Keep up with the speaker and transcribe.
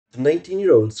The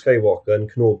 19-year-old Skywalker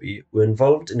and Kenobi were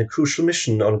involved in a crucial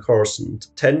mission on Coruscant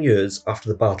 10 years after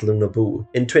the Battle of Naboo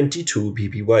in 22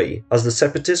 BBY, as the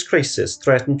Separatist crisis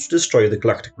threatened to destroy the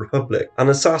Galactic Republic. An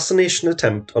assassination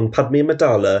attempt on Padme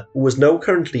Amidala, who was now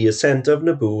currently a senator of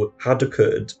Naboo, had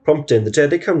occurred, prompting the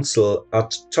Jedi Council,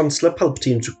 at Chancellor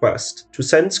Palpatine's request, to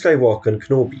send Skywalker and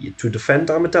Kenobi to defend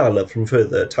Amidala from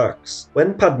further attacks.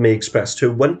 When Padme expressed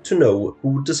her want to know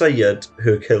who desired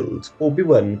her killed,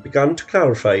 Obi-Wan began to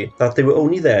clarify that they were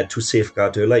only there to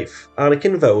safeguard her life.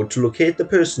 Anakin vowed to locate the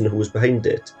person who was behind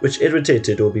it, which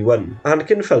irritated Obi-Wan.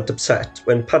 Anakin felt upset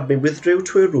when Padme withdrew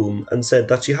to her room and said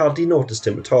that she hardly noticed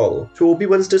him at all. To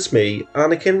Obi-Wan's dismay,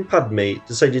 Anakin and Padme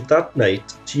decided that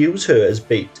night to use her as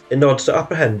bait in order to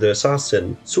apprehend the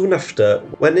assassin. Soon after,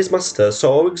 when his master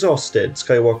saw how exhausted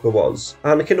Skywalker was,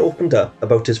 Anakin opened up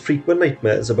about his frequent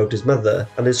nightmares about his mother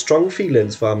and his strong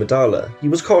feelings for Amidala. He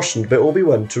was cautioned by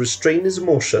Obi-Wan to restrain his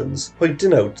emotions,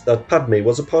 pointing out that Padme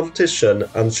was a politician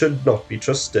and should not be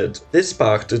trusted. This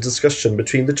sparked a discussion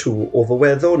between the two over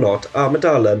whether or not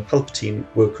Amidala and Palpatine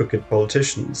were crooked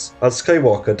politicians, as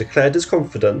Skywalker declared his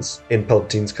confidence in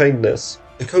Palpatine's kindness.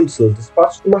 The Council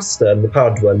dispatched the Master and the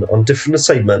Padawan on different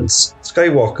assignments.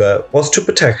 Skywalker was to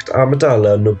protect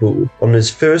Amidala and Naboo on his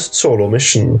first solo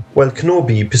mission, while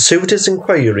Kenobi pursued his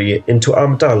inquiry into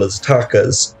Amidala's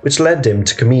attackers, which led him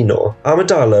to Kamino.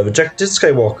 Amidala rejected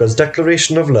Skywalker's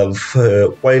declaration of love for her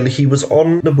while he was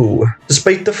on Naboo,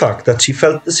 despite the fact that she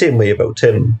felt the same way about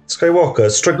him.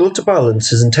 Skywalker struggled to balance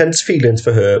his intense feelings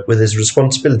for her with his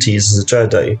responsibilities as a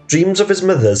Jedi. Dreams of his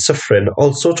mother's suffering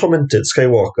also tormented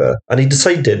Skywalker, and he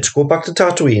decided to go back to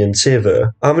Tatooine and save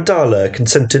her. Amidala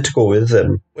consented to go with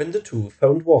them. When the two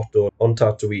found Watto on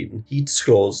Tatooine, he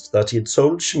disclosed that he had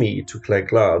sold Shmi to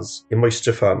Clegg Lars, a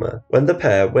moisture farmer. When the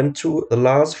pair went to the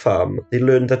Lars farm, they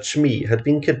learned that Shmi had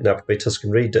been kidnapped by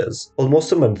Tusken Raiders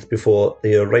almost a month before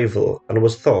their arrival and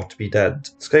was thought to be dead.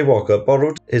 Skywalker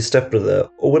borrowed his stepbrother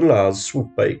Owen Lars'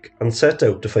 swoop bike and set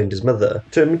out to find his mother,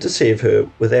 determined to save her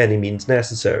with any means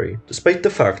necessary. Despite the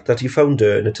fact that he found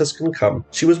her in a Tusken camp,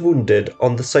 she was wounded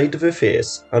on the side of her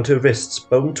face and her wrists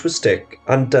bound to a stick,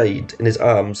 and died in his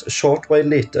arms a short while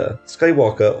later.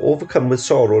 Skywalker, overcome with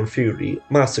sorrow and fury,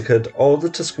 massacred all the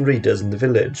Tusken Raiders in the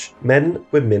village, men,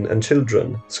 women and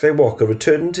children. Skywalker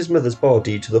returned his mother's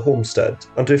body to the homestead,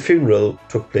 and her funeral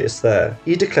took place there.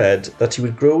 He declared that he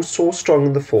would grow so strong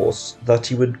in the Force that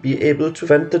he would be able to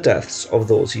prevent the deaths of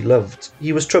those he loved.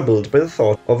 He was troubled by the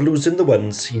thought of losing the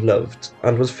ones he loved,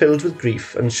 and was filled with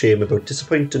grief and shame about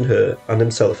disappointing her and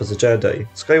himself as a Jedi.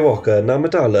 Skywalker and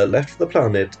Amidala left the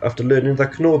planet after learning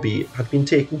that Kenobi had been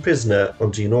taken prisoner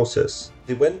on Geonosis.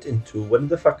 They went into one of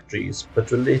the factories,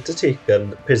 but were later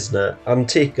taken prisoner and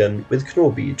taken with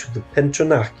Kenobi to the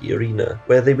Pentranaki arena,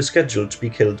 where they were scheduled to be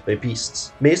killed by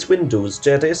beasts. Mace Windu's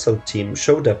Jedi assault team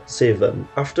showed up to save them.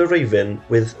 After arriving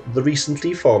with the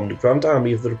recently formed Grand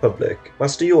Army of the Republic,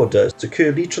 Master Yoda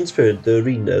securely transferred the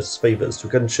arena's survivors to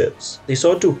gunships. They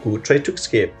saw Dooku try to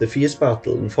escape the fierce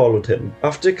battle and followed him.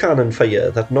 After cannon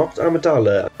fire that knocked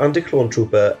Amidala and a clone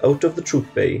trooper out of the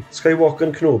troop bay, Skywalker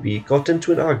and Kenobi got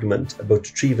into an argument about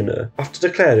retrieving her. After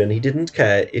declaring he didn't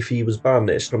care if he was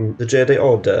banished from the Jedi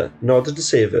Order in order to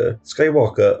save her,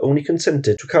 Skywalker only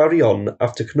consented to carry on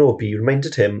after Kenobi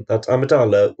reminded him that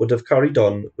Amidala would have carried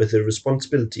on with her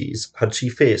responsibilities had she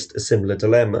faced a similar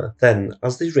dilemma. Then,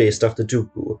 as they raced after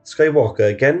Dooku,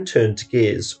 Skywalker again turned to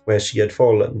gaze where she had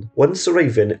fallen. Once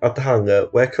arriving at the hangar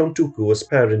where Count Dooku was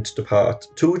preparing to depart,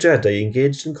 two Jedi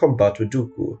engaged in combat with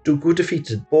Dooku. Dooku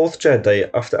defeated both Jedi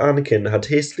after Anakin had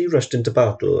hastily rushed into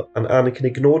battle, and Anakin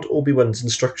ignored Obi-Wan's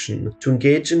instruction to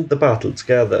engage in the battle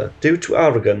together, due to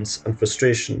arrogance and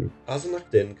frustration. As an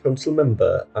acting council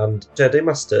member and Jedi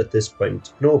Master at this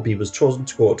point, Kenobi was chosen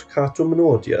to go to Cato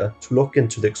Minodia to look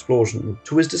into the explosion.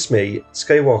 To his dismay,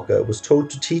 Skywalker was told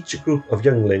to teach a group of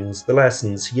younglings the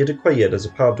lessons he had acquired as a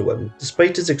Padawan,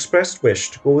 despite his expressed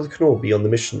wish to go with Kenobi on the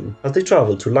mission. As they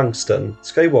travelled to Langston,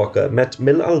 Skywalker met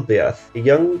Mil Albiath, a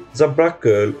young Zabrak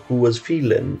girl who was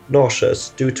feeling nauseous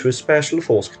due to a special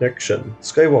Force connection.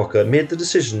 Skywalker made the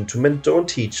decision to mentor and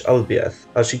teach Albiath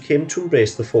as she came to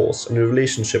embrace the Force and her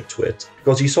relationship to it,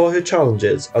 because he saw her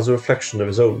challenges as a reflection of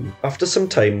his own. After some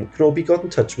time, Kenobi got in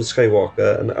touch with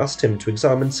Skywalker and asked him to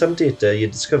examine some data he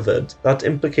had discovered that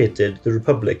implicated the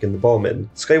Republic in the bombing.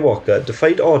 Skywalker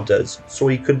defied orders so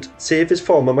he could save his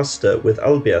former master with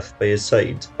Albiath by his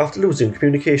side. After losing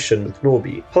communication with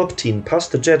Kenobi, Palpatine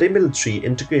passed the Jedi Military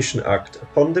Integration Act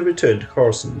upon their return to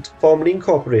Coruscant, formally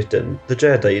incorporating the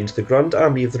Jedi into the the Grand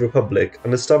Army of the Republic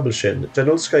and establishing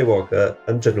General Skywalker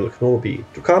and General Kenobi.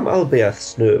 To calm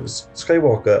Albieth's nerves,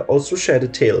 Skywalker also shared a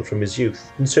tale from his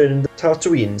youth concerning the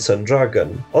Tatooine Sun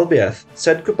Dragon. Albieth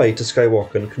said goodbye to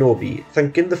Skywalker and Kenobi,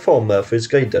 thanking the former for his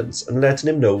guidance and letting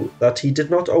him know that he did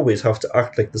not always have to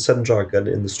act like the Sun Dragon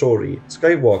in the story.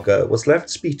 Skywalker was left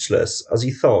speechless as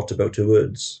he thought about her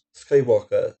words.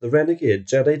 Skywalker, the renegade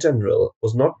Jedi General,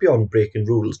 was not beyond breaking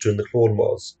rules during the Clone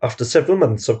Wars. After several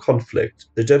months of conflict,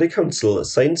 the Jedi Council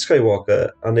assigned Skywalker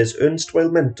and his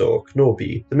erstwhile mentor,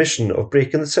 Kenobi, the mission of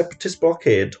breaking the Separatist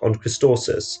blockade on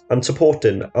Christosis and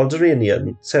supporting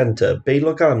Alderaanian Senator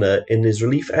Bail Organa in his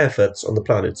relief efforts on the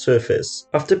planet's surface.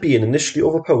 After being initially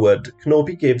overpowered,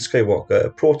 Kenobi gave Skywalker a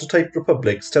prototype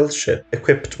Republic stealth ship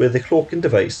equipped with a cloaking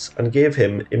device and gave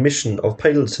him a mission of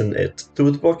piloting it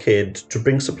through the blockade to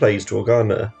bring supplies to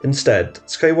Organa. Instead,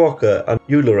 Skywalker and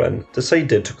Yularen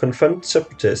decided to confront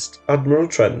Separatist Admiral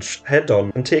Trench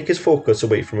head-on and take his focus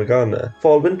away from Organa.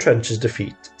 Following Trench's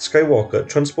defeat, Skywalker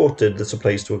transported the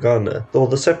supplies to Organa, though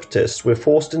the Separatists were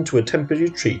forced into a temporary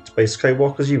retreat by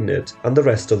Skywalker's unit and the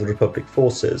rest of the Republic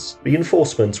forces.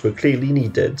 Reinforcements were clearly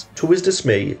needed. To his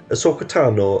dismay, Ahsoka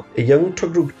Tano, a young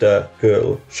Togruta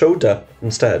girl, showed up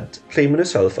instead, claiming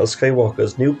herself as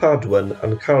Skywalker's new Padawan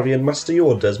and carrying Master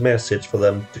Yoda's message for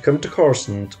them to come to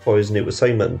Coruscant for his new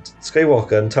assignment.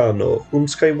 Skywalker and Tano, whom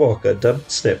Skywalker dubbed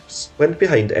Snips, went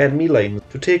behind enemy lines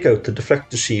to take out the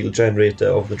deflector shield generator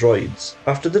of the droids.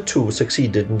 After the two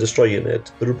succeeded in destroying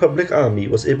it, the Republic army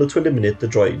was able to eliminate the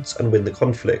droids and win the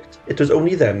conflict. It was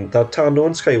only then that Tano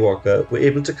and Skywalker were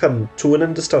able to come to an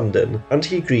understanding, and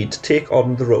he agreed to take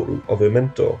on the role of her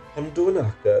mentor. Hondo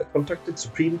Ohnaka contacted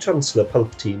Supreme Chancellor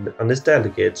Palpatine and his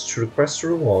delegates to request a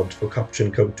reward for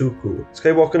capturing Count Dooku.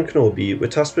 Skywalker and Kenobi were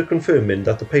tasked with confirming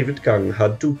that the pirate gang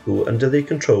had Dooku under their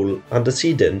control and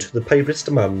acceding to the pirates'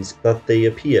 demands that they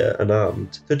appear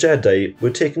unarmed. The Jedi were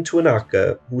taken to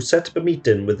Ohnaka, who set up a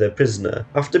meeting with their prisoner.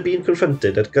 After being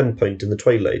confronted at gunpoint in the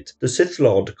twilight, the Sith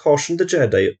Lord cautioned the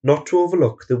Jedi not to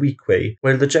overlook the weak way,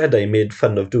 while the Jedi made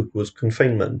fun of Dooku's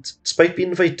confinement. Despite being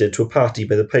invited to a party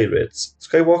by the pirates,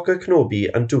 Skywalker, Kenobi,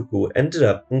 and Dooku ended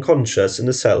up unconscious in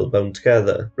a cell bound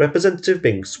together. Representative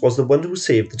Binks was the one who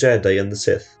saved the Jedi and the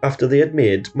Sith after they had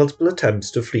made multiple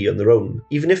attempts to flee on their own,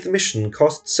 even if the mission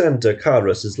cost Senator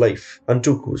Karras' life and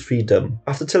Dooku's freedom.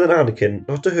 After telling Anakin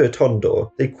not to hurt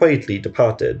Hondo, they quietly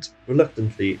departed.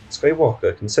 Reluctantly,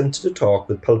 Skywalker consented to talk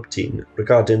with Palpatine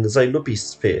regarding the Xylo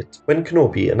Beast's fate. When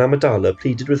Kenobi and Amidala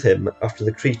pleaded with him after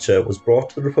the creature was brought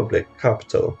to the Republic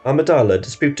capital, Amidala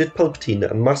disputed Palpatine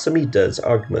and Mas Amida's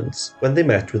arguments when they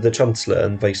met with the Chancellor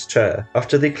and Vice Chair,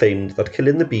 after they claimed that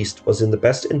killing the beast was in the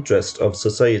best interest of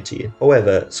society.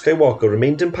 However, Skywalker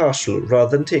remained impartial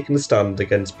rather than taking a stand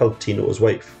against Palpatine or his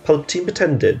wife. Palpatine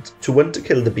pretended to want to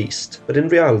kill the beast, but in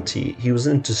reality he was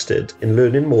interested in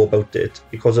learning more about it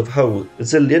because of how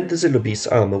resilient the Xylo Beast's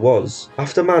armor was.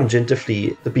 After managing to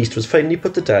flee, the beast was finally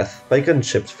put to death by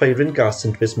gunships firing gas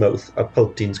into his mouth at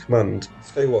Palpatine's command.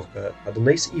 Skywalker had a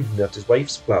nice evening at his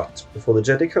wife's flat before the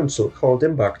Jedi Council called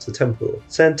him back to the temple.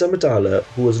 Senator Amidala,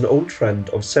 who was an old friend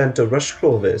of Senator Rush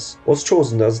Clovis, was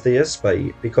chosen as their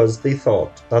spy because they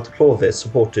thought that Clovis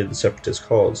supported the Separatist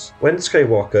cause. When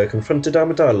Skywalker confronted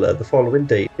Amidala the following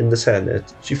day in the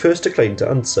Senate, she first declined to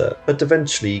answer, but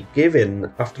eventually gave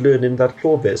in after learning that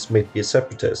Clovis might be a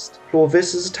Separatist.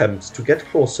 Clovis's attempts to get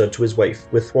closer to his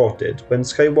wife were thwarted when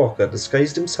Skywalker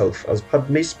disguised himself as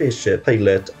Padme's spaceship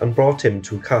pilot and brought him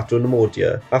to Cato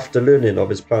Nemodia after learning of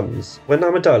his plans. When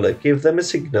Amidala gave them a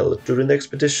signal during the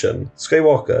expedition,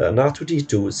 Skywalker and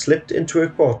R2-D2 slipped into her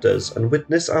quarters and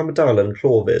witnessed Amidala and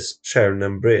Clovis share an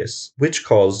embrace, which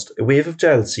caused a wave of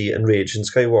jealousy and rage in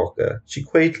Skywalker. She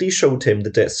quietly showed him the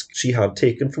disc she had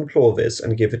taken from Clovis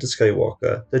and gave it to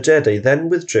Skywalker. The Jedi then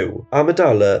withdrew.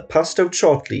 Amidala passed out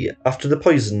shortly after the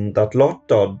poison that Lot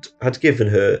Dodd had given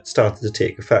her started to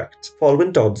take effect.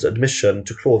 Following Dodd's admission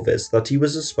to Clovis that he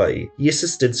was a spy, he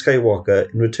assisted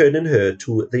Skywalker in returning her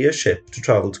to their ship to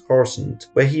travel to Coruscant,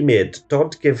 where he made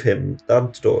Dodd give him the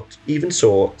antidote. Even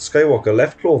so, Skywalker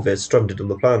left Clovis stranded on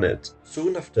the planet.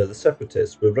 Soon after the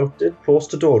Separatists were routed close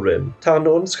to Dorim,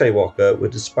 Tano and Skywalker were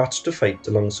dispatched to fight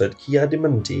alongside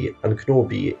Ki-Adi-Mundi and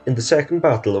Kenobi in the Second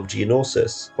Battle of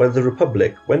Geonosis, while the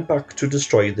Republic went back to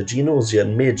destroy the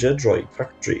Geonosian major droid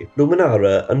factory.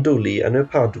 Luminara, Unduli and her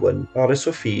Padawan, Barriss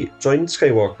Offee, joined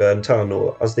Skywalker and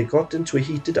Tano as they got into a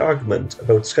heated argument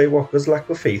about Skywalker's lack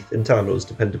of faith in Tano's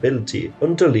dependability.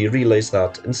 Unduli realized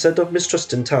that, instead of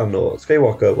mistrusting Tano,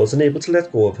 Skywalker was unable to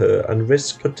let go of her and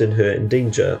risk putting her in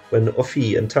danger when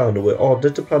Ophi and Tano were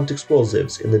ordered to plant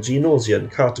explosives in the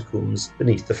Geonosian catacombs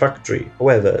beneath the factory.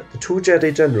 However, the two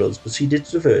Jedi generals proceeded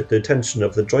to divert the attention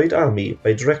of the droid army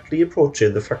by directly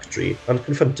approaching the factory and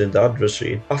confronting the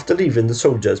adversary. After leaving the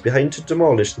soldiers behind to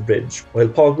demolish the bridge, while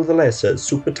Poggle the Lesser's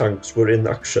super tanks were in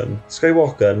action,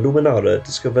 Skywalker and Luminara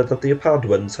discovered that the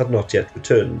Padawans had not yet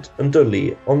returned, and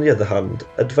Dully, on the other hand,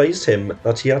 advised him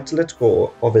that he had to let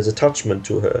go of his attachment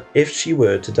to her if she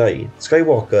were to die.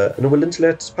 Skywalker, unwilling to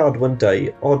let his Padawan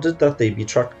die, ordered that they be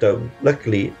tracked down.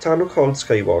 Luckily, Tano called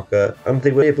Skywalker, and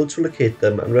they were able to locate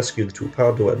them and rescue the two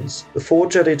Padawans. The four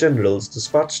Jedi generals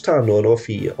dispatched Tano and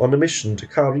Ophi on a mission to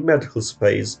carry medical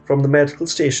supplies from the medical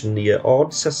station near Ord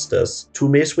Cestus to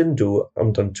Mace Windu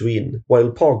and Dantooine, while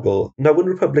Poggle, now in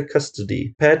Republic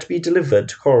custody, prepared to be delivered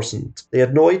to Coruscant. They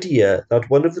had no idea that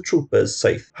one of the troopers,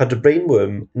 Sith, had a brain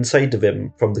worm inside of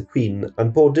him from the Queen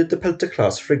and boarded the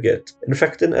Pelter-class frigate,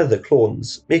 infecting other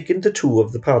clones, making the two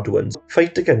of the Padawans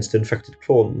fight against infected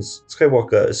clones.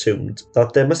 Skywalker assumed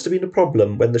that there must have been a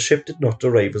problem when the ship did not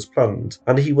arrive as planned,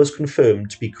 and he was confirmed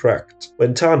to be correct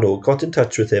when Tano got in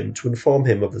touch with him to inform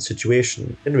him of the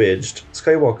situation. Enraged,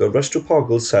 Skywalker rushed to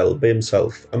Poggle's cell by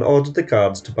himself and ordered the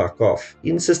guards to back off. He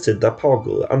insisted that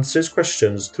Poggle answer his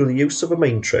questions through the use of a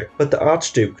mind trick, but the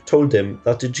Archduke told him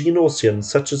that a Geonosian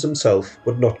such as himself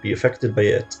would not be affected by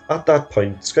it. At that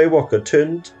point, Skywalker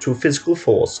turned to physical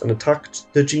force and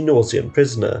attacked the Geonosian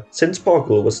prisoner. Since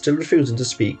Poggle was still refusing to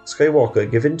speak, Skywalker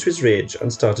gave in to his rage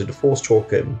and started to force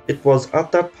choke him. It was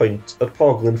at that point that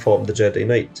Poggle informed the Jedi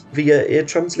Knight, via a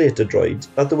translator droid,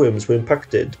 that the worms were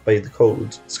impacted by the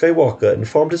cold. Skywalker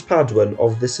informed his Padawan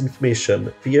of this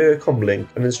information via a comlink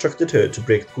and instructed her to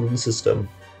break the cooling system.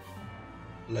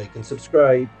 Like and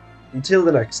subscribe. Until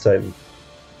the next time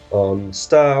on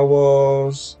Star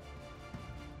Wars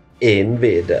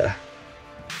Invader.